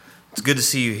It's good to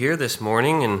see you here this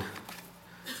morning, and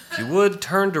if you would,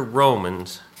 turn to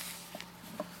Romans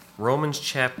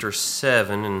chapter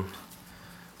 7, and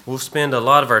we'll spend a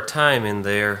lot of our time in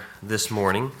there this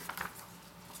morning.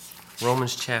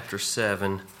 Romans chapter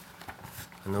 7.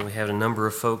 I know we have a number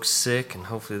of folks sick, and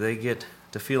hopefully they get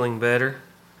to feeling better.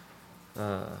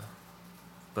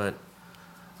 But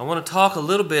I want to talk a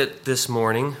little bit this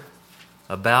morning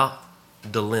about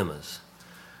dilemmas.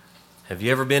 Have you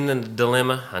ever been in a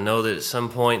dilemma? I know that at some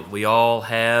point we all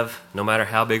have, no matter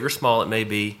how big or small it may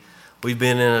be, we've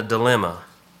been in a dilemma.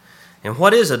 And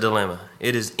what is a dilemma?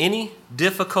 It is any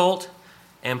difficult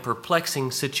and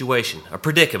perplexing situation, a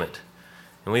predicament.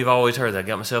 And we've always heard that. I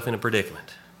got myself in a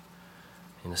predicament,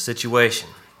 in a situation.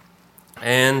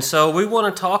 And so we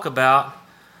want to talk about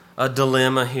a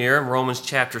dilemma here in Romans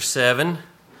chapter 7,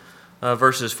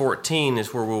 verses 14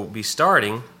 is where we'll be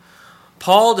starting.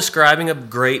 Paul describing a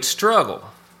great struggle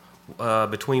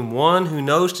between one who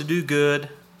knows to do good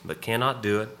but cannot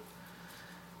do it,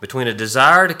 between a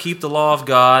desire to keep the law of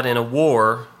God and a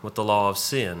war with the law of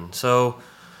sin. So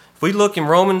if we look in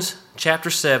Romans chapter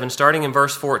 7, starting in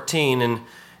verse 14,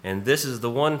 and this is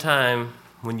the one time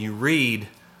when you read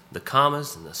the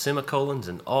commas and the semicolons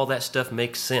and all that stuff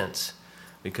makes sense.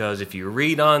 Because if you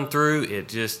read on through,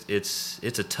 it's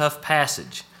a tough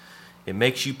passage. It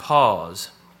makes you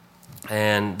pause.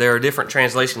 And there are different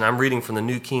translations. I'm reading from the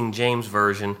New King James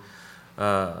Version.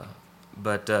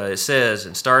 But it says,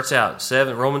 it starts out,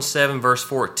 Romans 7 verse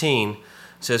 14,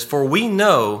 says, "For we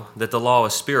know that the law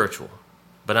is spiritual,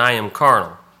 but I am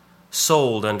carnal,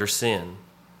 sold under sin.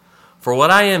 For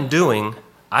what I am doing,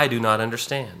 I do not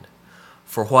understand.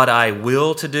 For what I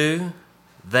will to do,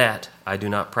 that I do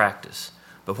not practice.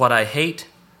 But what I hate,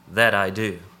 that I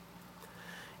do.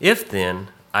 If then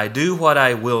I do what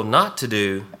I will not to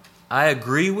do, I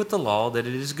agree with the law that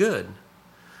it is good.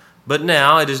 But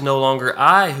now it is no longer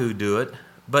I who do it,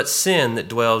 but sin that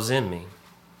dwells in me.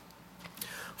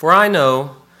 For I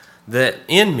know that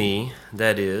in me,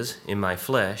 that is, in my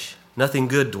flesh, nothing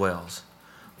good dwells.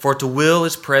 For to will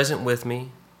is present with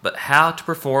me, but how to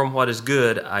perform what is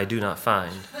good I do not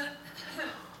find.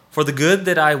 For the good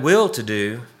that I will to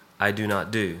do, I do not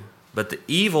do, but the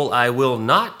evil I will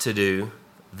not to do,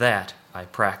 that I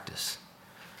practice.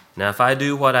 Now if I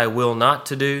do what I will not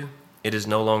to do, it is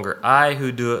no longer I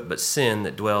who do it, but sin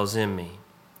that dwells in me.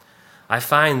 I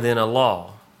find then a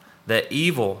law, that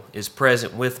evil is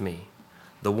present with me,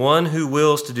 the one who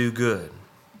wills to do good.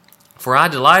 For I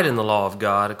delight in the law of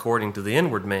God according to the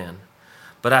inward man.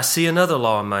 But I see another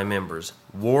law in my members,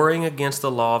 warring against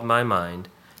the law of my mind,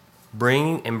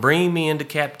 bringing me into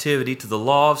captivity to the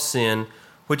law of sin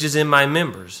which is in my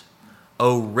members.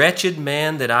 O wretched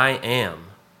man that I am!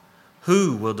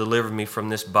 Who will deliver me from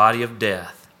this body of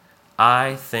death?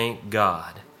 I thank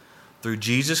God, through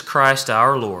Jesus Christ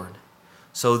our Lord.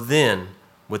 So then,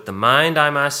 with the mind I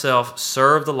myself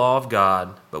serve the law of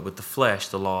God, but with the flesh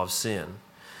the law of sin."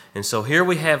 And so here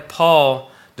we have Paul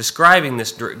describing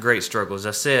this great struggle, as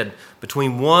I said,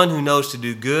 between one who knows to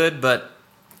do good but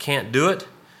can't do it,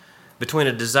 between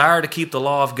a desire to keep the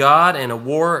law of God and a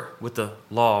war with the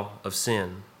law of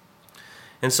sin.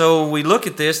 And so we look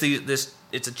at this,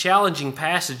 it's a challenging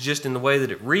passage just in the way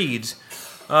that it reads,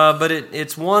 but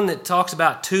it's one that talks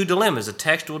about two dilemmas, a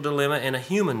textual dilemma and a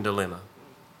human dilemma.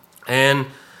 And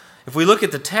if we look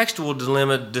at the textual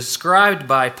dilemma described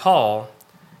by Paul,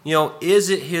 is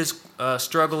it his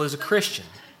struggle as a Christian?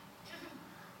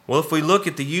 Well, if we look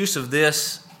at the use of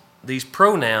these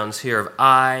pronouns here of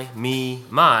I, me,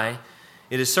 my,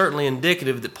 it is certainly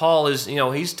indicative that Paul is,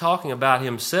 he's talking about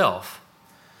himself.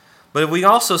 But we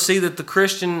also see that the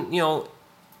Christian,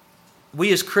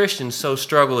 we as Christians so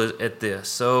struggle at this.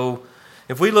 So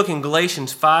if we look in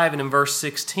Galatians 5 and in verse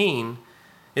 16,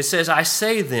 it says, "I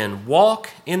say then,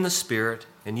 walk in the Spirit,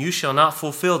 and you shall not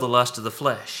fulfill the lust of the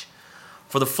flesh.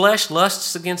 For the flesh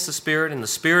lusts against the Spirit, and the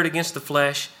Spirit against the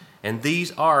flesh, and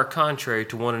these are contrary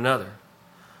to one another,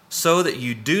 so that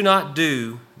you do not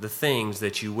do the things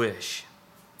that you wish."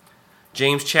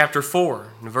 James chapter 4,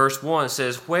 verse 1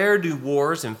 says, "Where do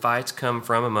wars and fights come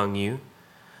from among you?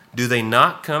 Do they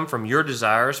not come from your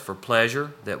desires for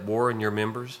pleasure that war in your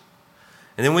members?"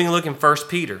 And then we can look in 1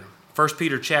 Peter. 1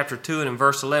 Peter chapter 2 and in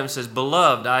verse 11 says,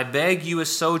 "Beloved, I beg you as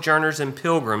sojourners and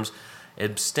pilgrims,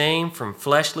 abstain from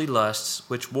fleshly lusts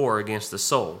which war against the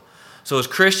soul." So as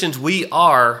Christians, we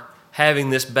are having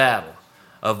this battle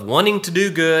of wanting to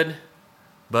do good,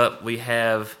 but we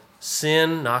have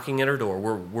sin knocking at our door.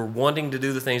 We're wanting to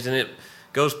do the things, and it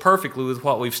goes perfectly with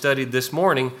what we've studied this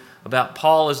morning about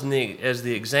Paul as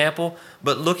the example,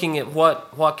 but looking at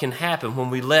what can happen when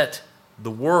we let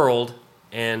the world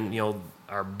and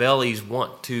our bellies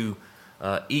want to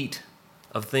eat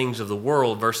of things of the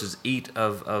world versus eat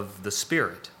of the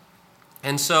Spirit.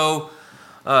 And so,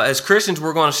 as Christians,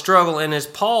 we're going to struggle. And as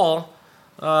Paul,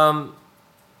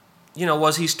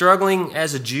 was he struggling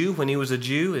as a Jew when he was a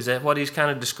Jew? Is that what he's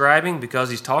kind of describing? Because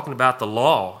he's talking about the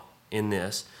law in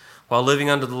this, while living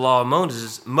under the law of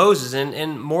Moses,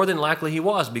 and more than likely he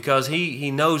was, because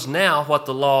he knows now what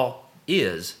the law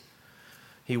is.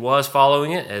 He was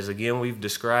following it, as again we've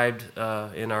described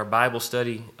in our Bible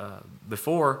study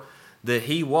before, that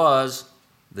he was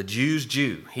the Jew's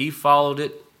Jew. He followed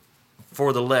it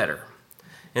for the letter.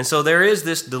 And so there is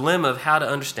this dilemma of how to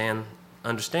understand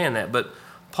that. But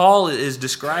Paul is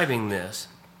describing this.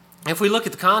 If we look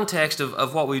at the context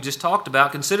of what we just talked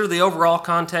about, consider the overall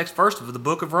context first of the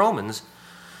book of Romans.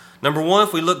 Number one,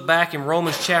 if we look back in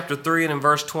Romans chapter 3 and in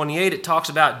verse 28, it talks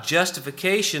about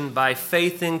justification by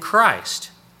faith in Christ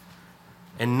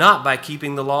and not by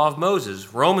keeping the law of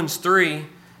Moses. Romans 3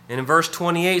 and in verse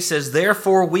 28 says,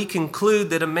 "Therefore we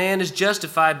conclude that a man is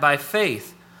justified by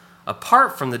faith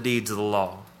apart from the deeds of the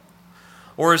law.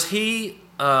 Or is he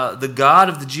the God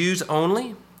of the Jews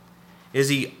only? Is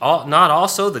he not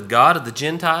also the God of the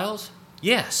Gentiles?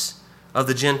 Yes, of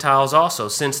the Gentiles also,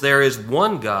 since there is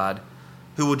one God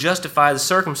who will justify the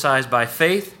circumcised by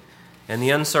faith and the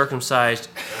uncircumcised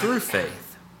through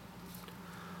faith."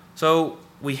 So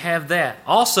we have that.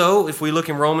 Also, if we look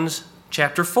in Romans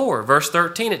chapter 4, verse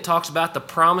 13, it talks about the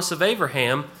promise of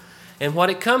Abraham and what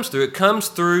it comes through. It comes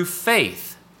through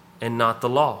faith and not the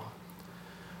law.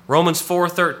 Romans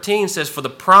 4:13 says, "For the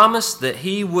promise that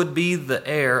he would be the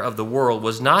heir of the world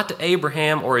was not to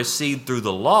Abraham or his seed through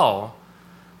the law,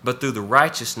 but through the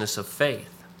righteousness of faith."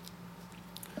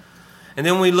 And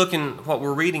then we look in what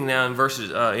we're reading now in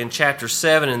verses in chapter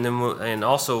 7 and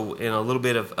also in a little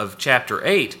bit of chapter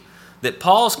 8, that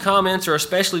Paul's comments are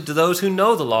especially to those who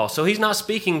know the law. So he's not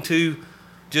speaking to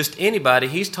just anybody.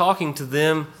 He's talking to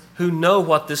them who know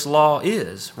what this law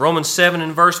is. Romans 7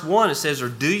 and verse 1, it says, "Or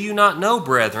do you not know,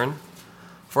 brethren,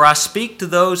 for I speak to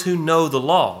those who know the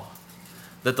law,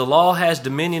 that the law has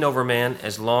dominion over man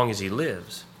as long as he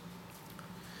lives."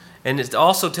 And it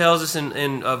also tells us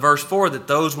in verse 4 that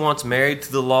those once married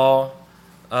to the law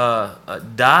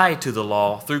die to the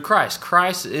law through Christ.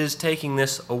 Christ is taking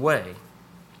this away.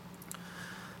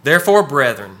 Therefore,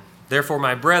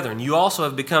 my brethren, you also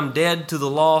have become dead to the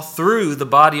law through the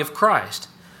body of Christ,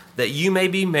 that you may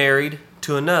be married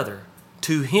to another,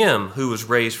 to him who was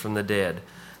raised from the dead,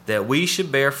 that we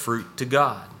should bear fruit to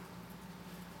God.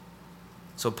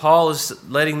 So Paul is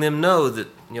letting them know that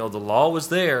the law was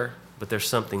there, but there's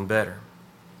something better.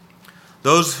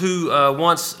 Those who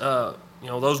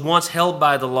those once held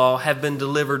by the law have been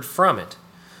delivered from it.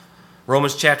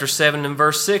 Romans chapter 7 and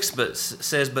verse 6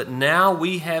 says, "But now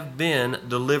we have been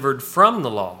delivered from the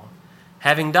law,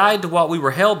 having died to what we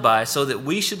were held by, so that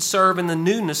we should serve in the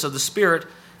newness of the Spirit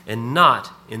and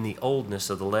not in the oldness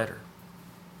of the letter."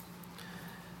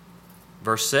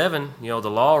 Verse 7, the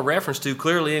law referenced to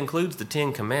clearly includes the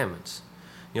 10 Commandments.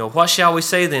 What shall we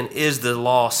say then? Is the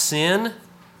law sin?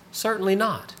 Certainly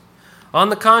not. On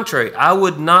the contrary, I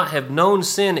would not have known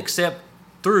sin except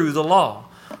through the law.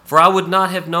 For I would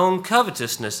not have known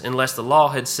covetousness unless the law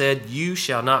had said, "You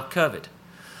shall not covet."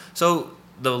 So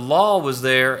the law was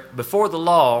there. Before the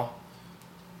law,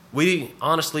 we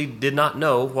honestly did not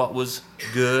know what was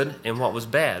good and what was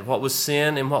bad, what was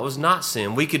sin and what was not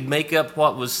sin. We could make up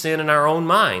what was sin in our own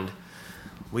mind.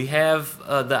 We have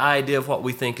the idea of what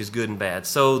we think is good and bad.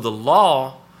 So the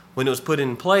law, when it was put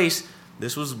in place,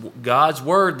 this was God's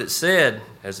word that said,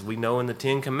 as we know in the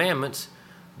 10 Commandments,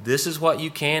 this is what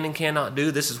you can and cannot do.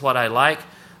 This is what I like.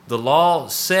 The law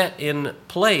set in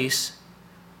place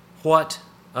what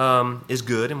is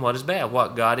good and what is bad,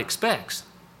 what God expects.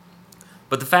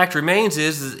 But the fact remains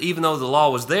is that even though the law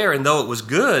was there and though it was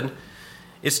good,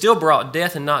 it still brought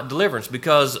death and not deliverance,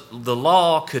 because the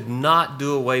law could not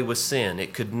do away with sin.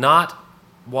 It could not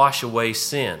wash away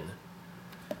sin.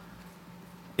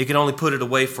 It could only put it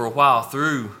away for a while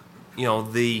through,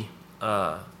 the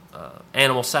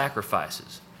animal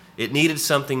sacrifices. It needed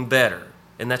something better,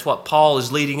 and that's what Paul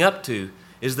is leading up to.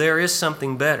 Is there is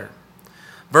something better.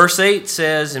 Verse 8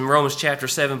 says in Romans chapter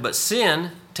 7, "But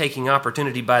sin, taking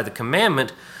opportunity by the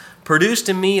commandment, produced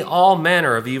in me all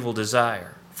manner of evil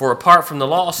desire. For apart from the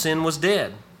law, sin was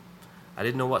dead." I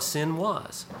didn't know what sin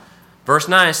was. Verse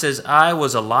 9 says, "I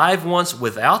was alive once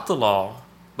without the law,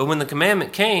 but when the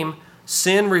commandment came,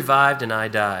 sin revived and I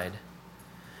died.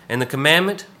 And the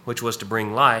commandment, which was to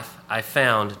bring life, I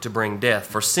found to bring death.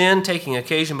 For sin, taking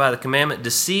occasion by the commandment,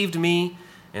 deceived me,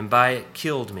 and by it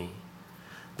killed me.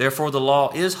 Therefore the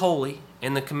law is holy,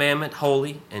 and the commandment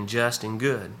holy and just and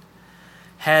good.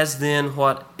 Has then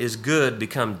what is good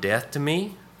become death to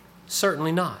me?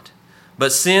 Certainly not.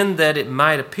 But sin, that it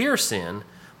might appear sin,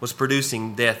 was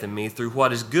producing death in me through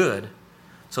what is good,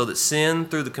 so that sin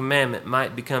through the commandment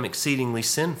might become exceedingly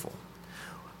sinful.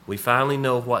 We finally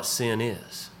know what sin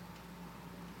is.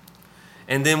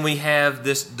 And then we have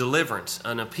this deliverance,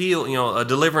 an appeal, a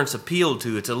deliverance appealed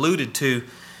to. It's alluded to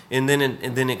and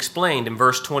then explained in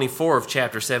verse 24 of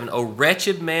chapter 7. O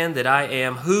wretched man that I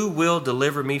am, who will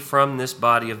deliver me from this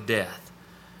body of death?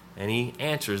 And he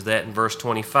answers that in verse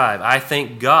 25. I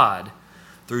thank God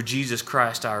through Jesus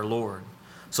Christ our Lord.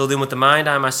 So then with the mind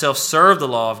I myself serve the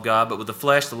law of God, but with the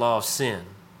flesh the law of sin.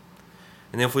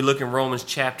 And then if we look in Romans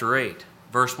chapter 8,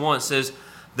 verse 1, it says,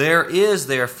 There is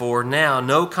therefore now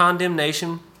no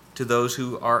condemnation to those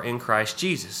who are in Christ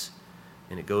Jesus.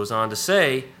 And it goes on to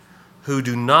say, who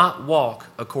do not walk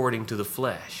according to the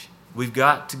flesh. We've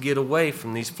got to get away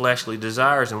from these fleshly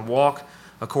desires and walk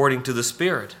according to the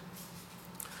Spirit.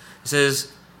 It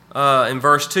says in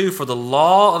verse 2, For the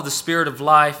law of the Spirit of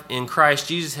life in Christ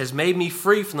Jesus has made me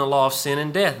free from the law of sin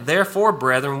and death. Therefore,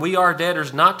 brethren, we are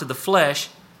debtors not to the flesh,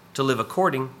 to live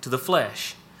according to the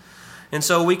flesh. And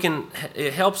so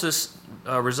it helps us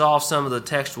resolve some of the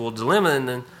textual dilemma. And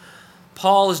then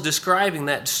Paul is describing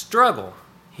that struggle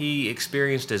he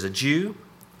experienced as a Jew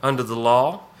under the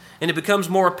law. And it becomes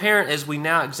more apparent as we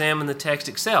now examine the text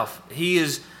itself. He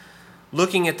is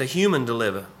looking at the human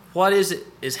dilemma. What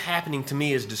is happening to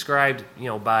me is described,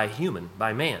 by human,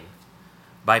 by man,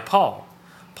 by Paul.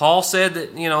 Paul said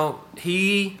that,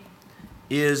 he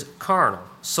is carnal,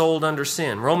 sold under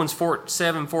sin. Romans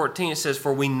 7:14, it says,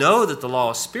 For we know that the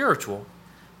law is spiritual,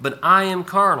 but I am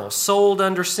carnal, sold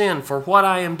under sin. For what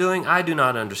I am doing, I do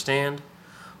not understand.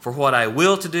 For what I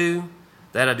will to do,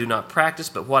 that I do not practice,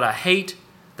 but what I hate,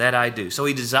 that I do. So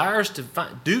he desires to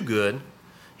do good.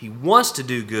 He wants to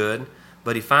do good,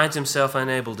 but he finds himself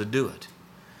unable to do it.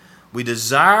 We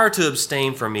desire to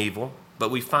abstain from evil, but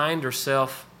we find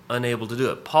ourselves unable to do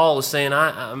it. Paul is saying,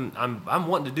 I'm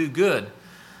wanting to do good,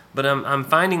 but I'm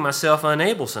finding myself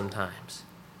unable sometimes.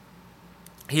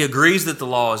 He agrees that the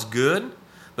law is good,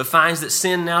 but finds that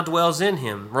sin now dwells in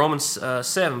him. Romans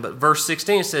 7, but verse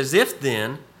 16 says, If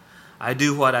then I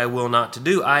do what I will not to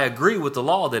do, I agree with the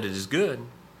law that it is good.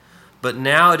 But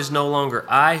now it is no longer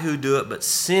I who do it, but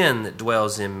sin that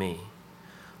dwells in me.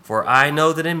 For I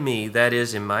know that in me, that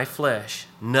is, in my flesh,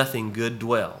 nothing good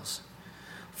dwells.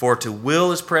 For to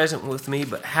will is present with me,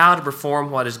 but how to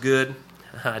perform what is good,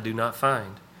 I do not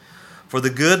find. For the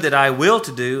good that I will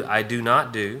to do, I do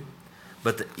not do,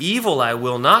 but the evil I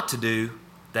will not to do,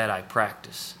 that I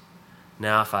practice.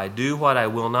 Now if I do what I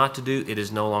will not to do, it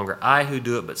is no longer I who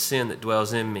do it, but sin that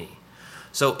dwells in me.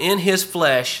 So in his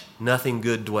flesh, nothing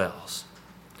good dwells.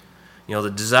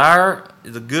 The desire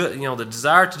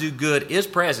to do good is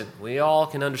present. We all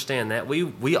can understand that.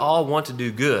 We all want to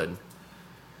do good.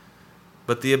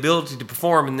 But the ability to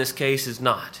perform in this case is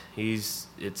not.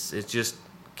 It just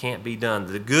can't be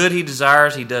done. The good he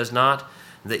desires, he does not.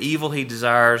 The evil he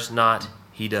desires not,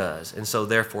 he does. And so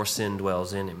therefore sin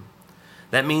dwells in him.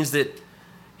 That means that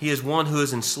he is one who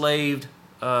is enslaved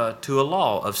to a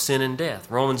law of sin and death.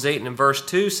 Romans 8 and verse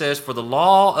 2 says, For the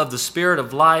law of the Spirit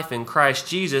of life in Christ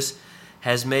Jesus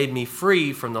has made me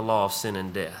free from the law of sin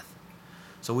and death.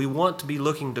 So we want to be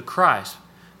looking to Christ,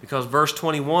 because verse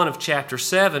 21 of chapter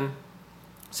 7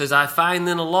 says, I find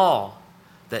then a law,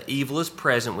 that evil is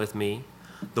present with me,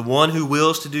 the one who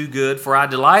wills to do good, for I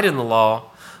delight in the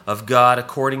law of God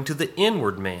according to the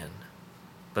inward man.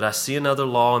 But I see another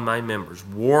law in my members,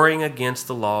 warring against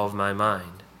the law of my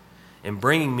mind, and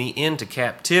bringing me into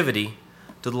captivity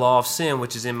to the law of sin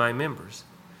which is in my members.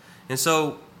 And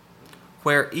so,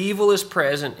 where evil is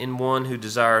present in one who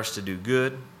desires to do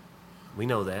good, we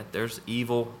know that. There's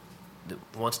evil that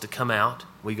wants to come out.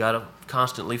 We got to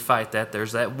constantly fight that.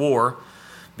 There's that war,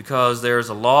 because there's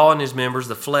a law in his members,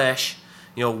 the flesh,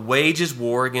 wages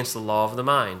war against the law of the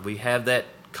mind. We have that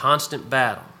constant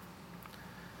battle.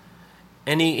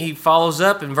 And he follows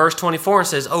up in verse 24 and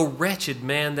says, Oh, wretched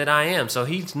man that I am. So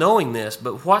he's knowing this,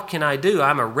 but what can I do?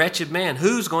 I'm a wretched man.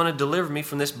 Who's going to deliver me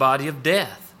from this body of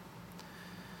death?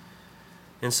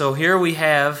 And so here we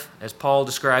have, as Paul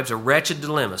describes, a wretched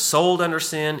dilemma, sold under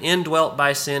sin, indwelt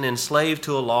by sin, enslaved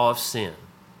to a law of sin.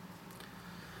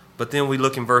 But then we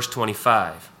look in verse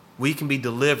 25. We can be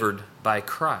delivered by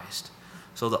Christ.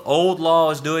 So the old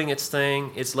law is doing its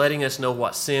thing. It's letting us know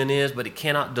what sin is, but it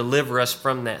cannot deliver us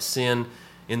from that sin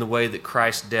in the way that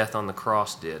Christ's death on the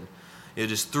cross did.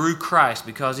 It is through Christ,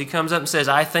 because he comes up and says,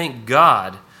 I thank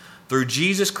God through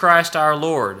Jesus Christ our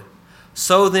Lord.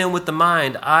 So then with the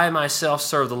mind, I myself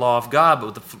serve the law of God, but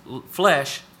with the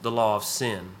flesh, the law of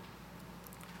sin.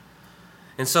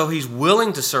 And so he's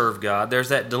willing to serve God. There's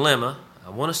that dilemma. I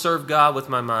want to serve God with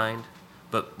my mind,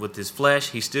 but with his flesh,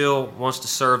 he still wants to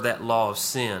serve that law of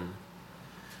sin.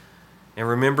 And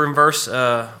remember in verse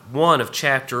 1 of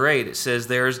chapter 8, it says,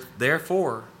 "There is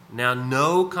therefore now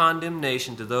no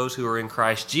condemnation to those who are in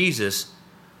Christ Jesus,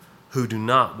 who do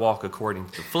not walk according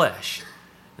to the flesh."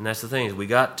 And that's the thing, is we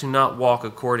got to not walk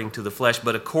according to the flesh,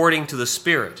 but according to the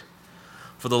Spirit.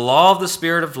 "For the law of the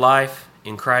Spirit of life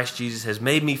in Christ Jesus has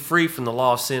made me free from the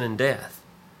law of sin and death.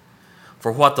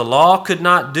 For what the law could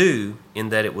not do, in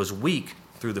that it was weak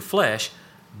through the flesh,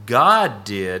 God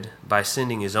did by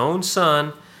sending his own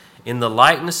Son in the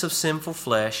likeness of sinful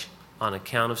flesh on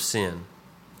account of sin.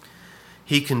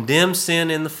 He condemned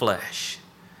sin in the flesh,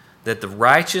 that the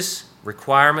righteous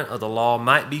requirement of the law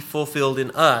might be fulfilled in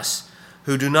us,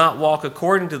 who do not walk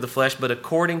according to the flesh, but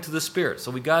according to the Spirit." So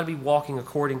we got to be walking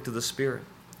according to the Spirit.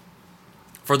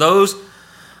 "For those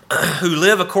who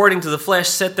live according to the flesh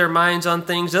set their minds on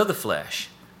things of the flesh,"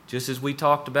 just as we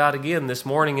talked about again this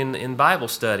morning in Bible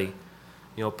study.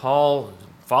 You know, Paul,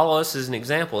 follow us as an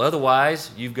example.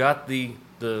 Otherwise, you've got the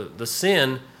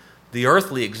sin, the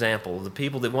earthly example, the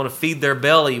people that want to feed their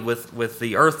belly with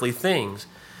the earthly things.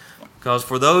 Because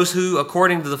for those who,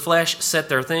 according to the flesh, set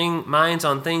their minds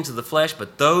on things of the flesh,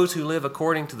 but those who live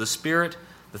according to the Spirit,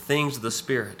 the things of the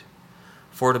Spirit.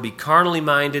 For to be carnally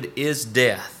minded is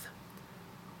death,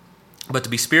 but to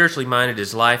be spiritually minded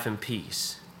is life and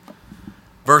peace.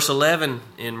 Verse 11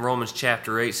 in Romans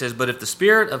chapter 8 says, "But if the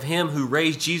Spirit of him who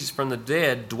raised Jesus from the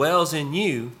dead dwells in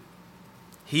you,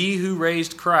 he who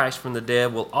raised Christ from the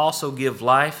dead will also give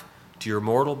life to your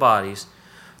mortal bodies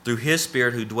through his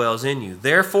Spirit who dwells in you.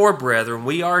 Therefore, brethren,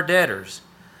 we are debtors,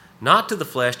 not to the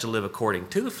flesh to live according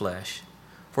to the flesh.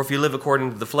 For if you live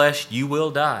according to the flesh, you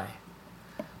will die.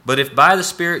 But if by the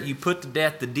Spirit you put to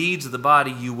death the deeds of the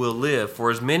body, you will live. For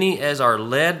as many as are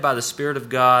led by the Spirit of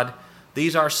God,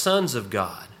 these are sons of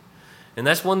God." And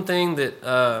that's one thing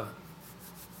that,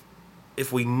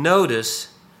 if we notice,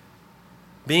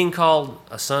 being called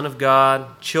a son of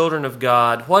God, children of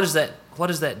God, what does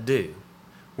that do?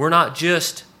 We're not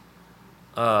just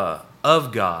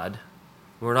of God.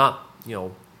 We're not,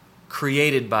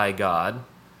 created by God,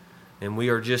 and we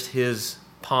are just his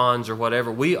pawns or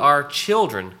whatever. We are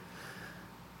children.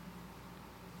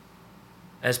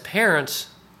 As parents,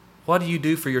 what do you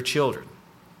do for your children?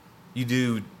 You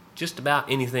do just about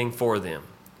anything for them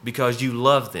because you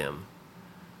love them.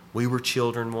 We were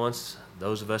children once,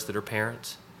 those of us that are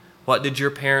parents. What did your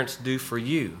parents do for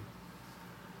you?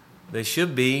 They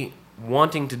should be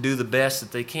wanting to do the best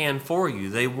that they can for you.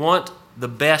 They want the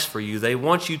best for you. They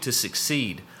want you to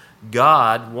succeed.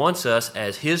 God wants us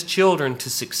as his children to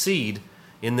succeed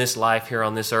in this life here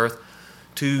on this earth,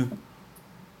 to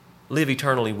live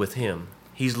eternally with him.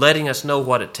 He's letting us know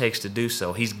what it takes to do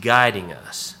so. He's guiding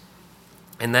us.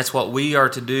 And that's what we are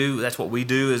to do. That's what we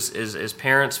do as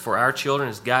parents for our children,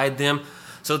 is guide them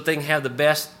so that they can have the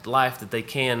best life that they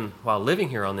can while living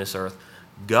here on this earth.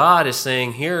 God is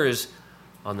saying here is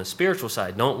on the spiritual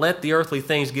side, don't let the earthly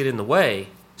things get in the way.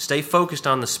 Stay focused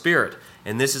on the Spirit.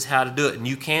 And this is how to do it. And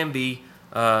you can be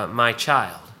my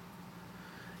child.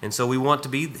 And so we want to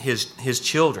be his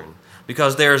children,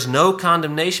 because there is no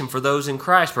condemnation for those in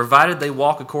Christ, provided they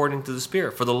walk according to the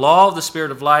Spirit. For the law of the Spirit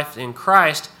of life in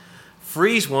Christ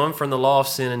frees one from the law of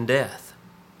sin and death.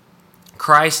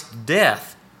 Christ's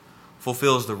death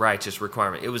fulfills the righteous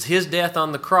requirement. It was his death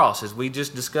on the cross, as we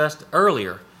just discussed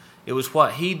earlier. It was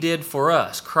what he did for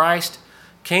us. Christ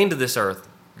came to this earth.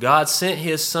 God sent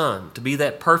his Son to be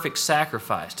that perfect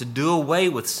sacrifice, to do away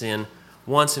with sin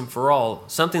once and for all,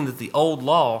 something that the old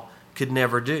law could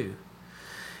never do.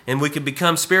 And we could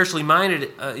become spiritually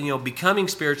minded. Becoming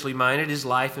spiritually minded is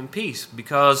life and peace,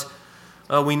 because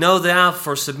we know now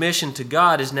for submission to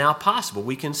God is now possible.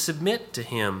 We can submit to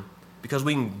him because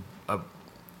we can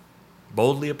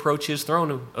boldly approach his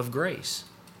throne of grace.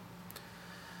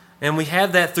 And we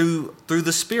have that through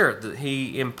the Spirit, that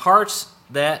he imparts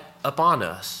that upon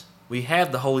us. We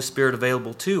have the Holy Spirit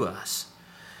available to us.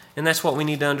 And that's what we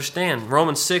need to understand.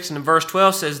 Romans 6 and verse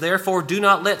 12 says, "Therefore do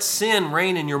not let sin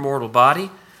reign in your mortal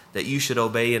body, that you should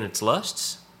obey in its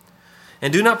lusts.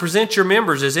 And do not present your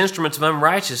members as instruments of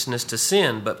unrighteousness to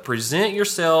sin, but present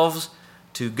yourselves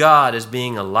to God as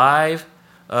being alive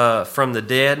from the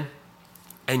dead,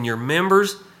 and your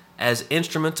members as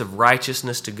instruments of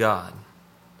righteousness to God."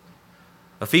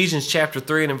 Ephesians chapter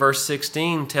 3 and verse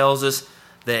 16 tells us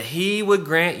that he would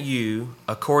grant you,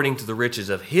 according to the riches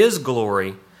of his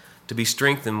glory, to be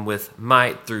strengthened with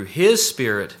might through his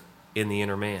Spirit in the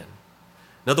inner man.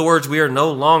 In other words, we are no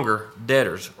longer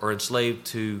debtors or enslaved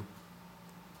to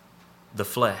the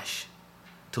flesh,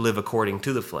 to live according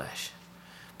to the flesh.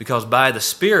 Because by the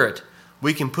Spirit,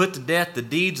 we can put to death the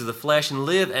deeds of the flesh and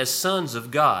live as sons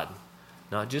of God.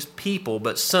 Not just people,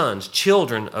 but sons,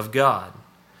 children of God.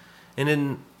 And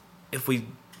then if we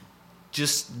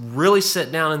just really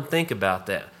sit down and think about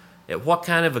that, at what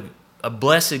kind of a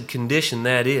blessed condition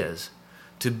that is,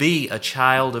 to be a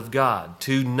child of God,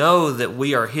 to know that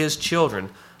we are His children,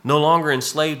 no longer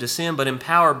enslaved to sin, but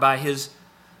empowered by His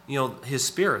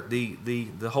Spirit,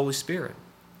 the Holy Spirit.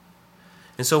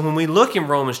 And so when we look in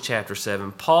Romans chapter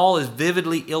 7, Paul is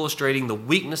vividly illustrating the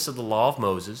weakness of the law of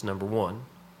Moses, number one,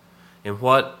 and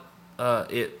what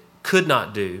it could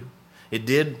not do. It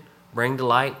did bring to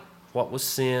light what was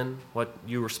sin, what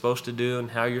you were supposed to do,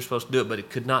 and how you're supposed to do it, but it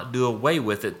could not do away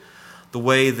with it the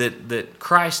way that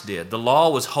Christ did. The law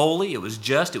was holy, it was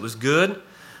just, it was good,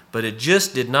 but it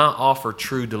just did not offer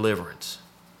true deliverance.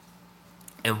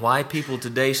 And why people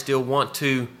today still want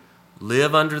to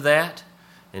live under that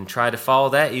and try to follow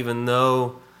that, even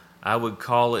though I would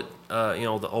call it,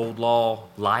 the old law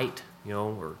light,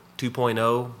 or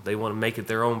 2.0. They want to make it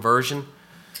their own version.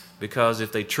 Because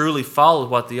if they truly followed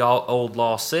what the old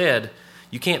law said,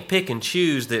 you can't pick and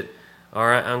choose that, all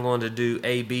right, I'm going to do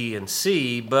A, B, and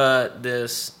C, but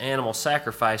this animal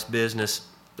sacrifice business,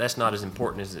 that's not as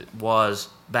important as it was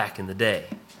back in the day.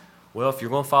 Well, if you're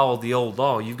going to follow the old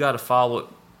law, you've got to follow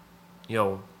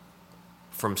it,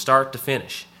 from start to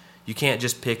finish. You can't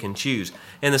just pick and choose.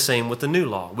 And the same with the new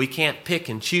law. We can't pick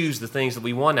and choose the things that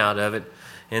we want out of it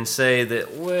and say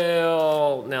that,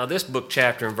 well, now this book,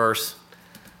 chapter, and verse,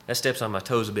 that steps on my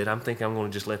toes a bit. I'm thinking I'm going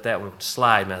to just let that one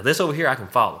slide. Now, this over here I can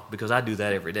follow because I do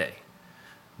that every day.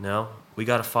 No, we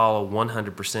got to follow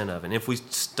 100% of it. And if we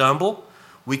stumble,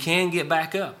 we can get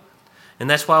back up. And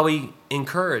that's why we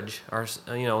encourage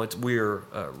we're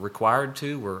required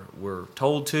to, we're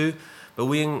told to, but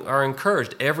we are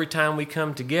encouraged every time we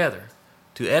come together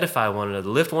to edify one another,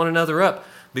 lift one another up,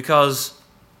 because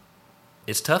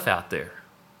it's tough out there.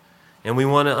 And we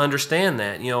want to understand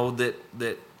that,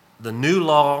 that the new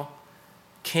law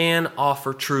can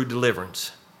offer true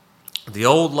deliverance. The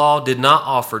old law did not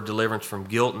offer deliverance from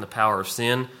guilt and the power of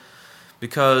sin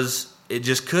because it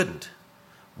just couldn't.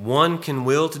 One can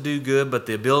will to do good, but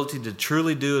the ability to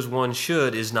truly do as one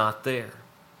should is not there.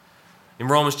 In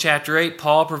Romans chapter 8,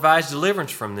 Paul provides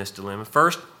deliverance from this dilemma.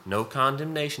 First, no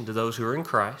condemnation to those who are in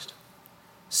Christ.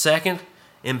 Second,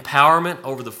 empowerment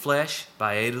over the flesh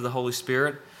by aid of the Holy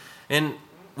Spirit. And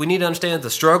we need to understand that the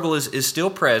struggle is still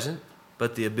present,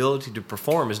 but the ability to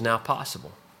perform is now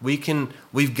possible.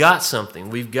 We've got something.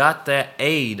 We've got that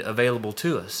aid available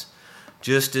to us.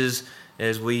 Just as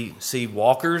we see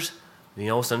walkers,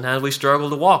 sometimes we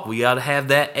struggle to walk. We got to have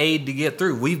that aid to get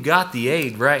through. We've got the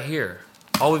aid right here.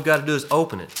 All we've got to do is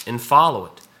open it and follow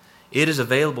it. It is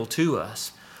available to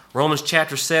us. Romans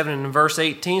chapter 7 and verse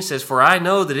 18 says, "For I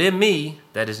know that in me,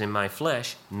 that is in my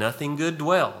flesh, nothing good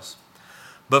dwells.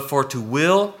 But for to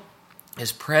will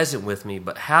is present with me,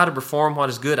 but how to perform what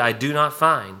is good I do not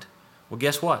find." Well,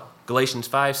 guess what? Galatians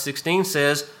 5:16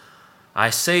 says,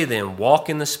 "I say then, walk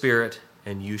in the Spirit,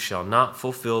 and you shall not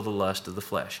fulfill the lust of the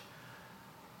flesh."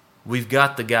 We've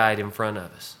got the guide in front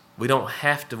of us. We don't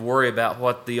have to worry about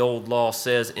what the old law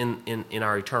says in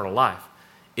our eternal life.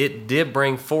 It did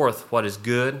bring forth what is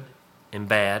good and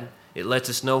bad. It lets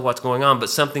us know what's going on, but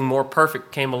something more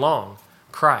perfect came along,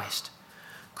 Christ.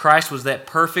 Christ was that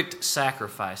perfect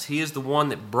sacrifice. He is the one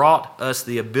that brought us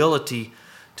the ability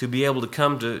to be able to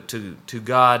come to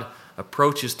God,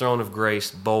 approach His throne of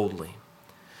grace boldly.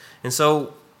 And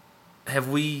so have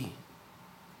we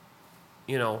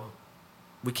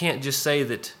can't just say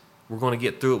that we're going to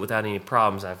get through it without any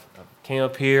problems. I've came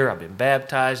up here, I've been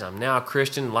baptized, I'm now a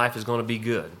Christian, life is going to be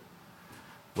good.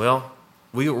 Well,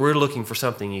 we're looking for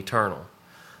something eternal.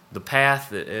 The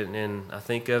path, and I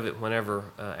think of it whenever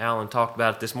Alan talked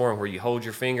about it this morning, where you hold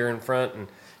your finger in front and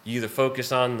you either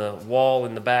focus on the wall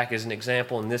in the back as an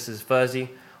example, and this is fuzzy,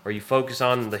 or you focus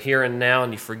on the here and now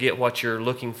and you forget what you're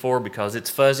looking for because it's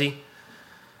fuzzy.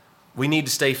 We need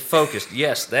to stay focused.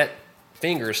 Yes, that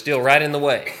finger is still right in the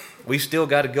way. We've still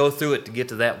got to go through it to get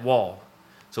to that wall.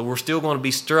 So we're still going to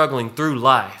be struggling through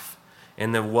life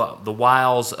and the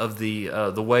wiles of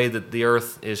the way that the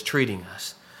earth is treating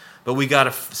us. But we got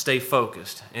to stay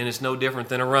focused, and it's no different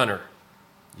than a runner.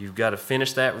 You've got to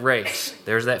finish that race.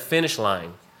 There's that finish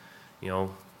line.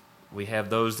 We have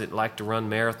those that like to run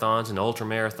marathons and ultra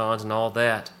marathons and all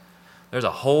that. There's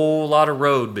a whole lot of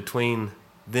road between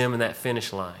them and that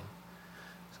finish line.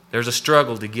 There's a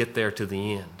struggle to get there to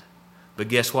the end. But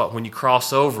guess what? When you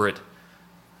cross over it,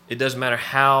 it doesn't matter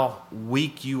how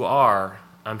weak you are.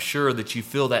 I'm sure that you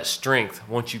feel that strength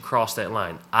once you cross that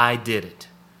line. I did it.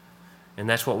 And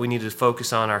that's what we need to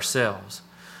focus on ourselves.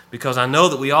 Because I know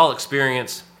that we all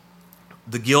experience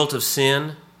the guilt of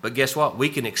sin, but guess what? We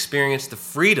can experience the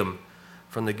freedom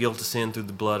from the guilt of sin through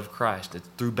the blood of Christ. It's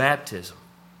through baptism.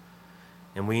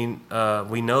 And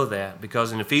we know that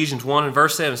because in Ephesians 1 and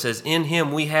verse 7 it says, "In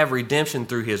him we have redemption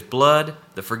through his blood,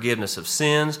 the forgiveness of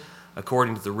sins,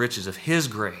 according to the riches of his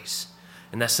grace."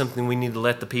 And that's something we need to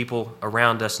let the people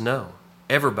around us know,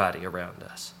 everybody around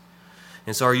us.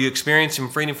 And so are you experiencing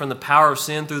freedom from the power of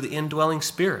sin through the indwelling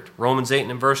Spirit? Romans 8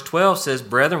 and verse 12 says,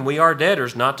 "Brethren, we are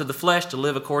debtors, not to the flesh, to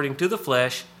live according to the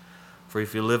flesh. For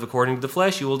if you live according to the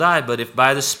flesh, you will die. But if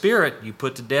by the Spirit you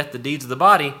put to death the deeds of the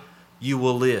body, you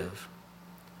will live."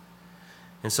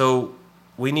 And so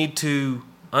we need to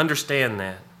understand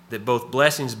that both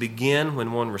blessings begin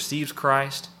when one receives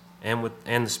Christ and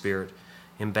the Spirit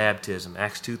in baptism.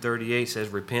 Acts 2:38 says,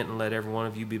 "Repent and let every one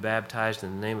of you be baptized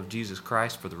in the name of Jesus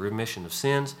Christ for the remission of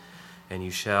sins, and you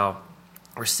shall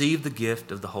receive the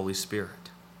gift of the Holy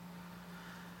Spirit."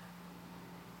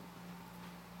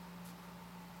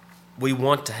 We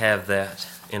want to have that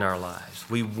in our lives.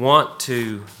 We want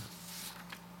to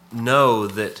know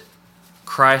that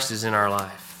Christ is in our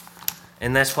life.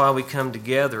 And that's why we come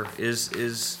together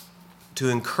is to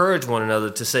encourage one another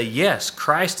to say, yes,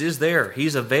 Christ is there.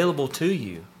 He's available to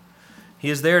you. He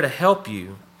is there to help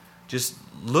you. Just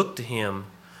look to him.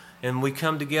 And we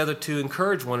come together to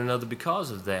encourage one another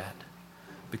because of that.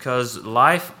 Because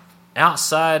life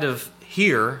outside of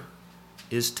here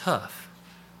is tough.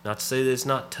 Not to say that it's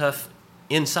not tough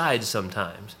inside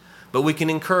sometimes, but we can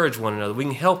encourage one another. We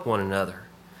can help one another.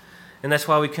 And that's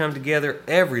why we come together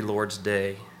every Lord's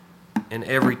Day and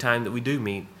every time that we do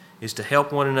meet, is to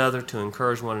help one another, to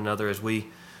encourage one another as we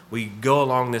go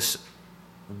along this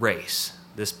race,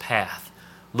 this path,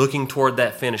 looking toward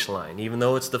that finish line. Even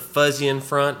though it's the fuzzy in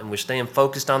front and we're staying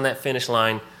focused on that finish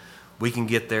line, we can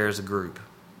get there as a group.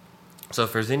 So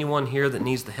if there's anyone here that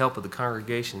needs the help of the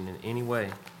congregation in any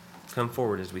way, come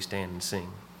forward as we stand and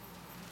sing.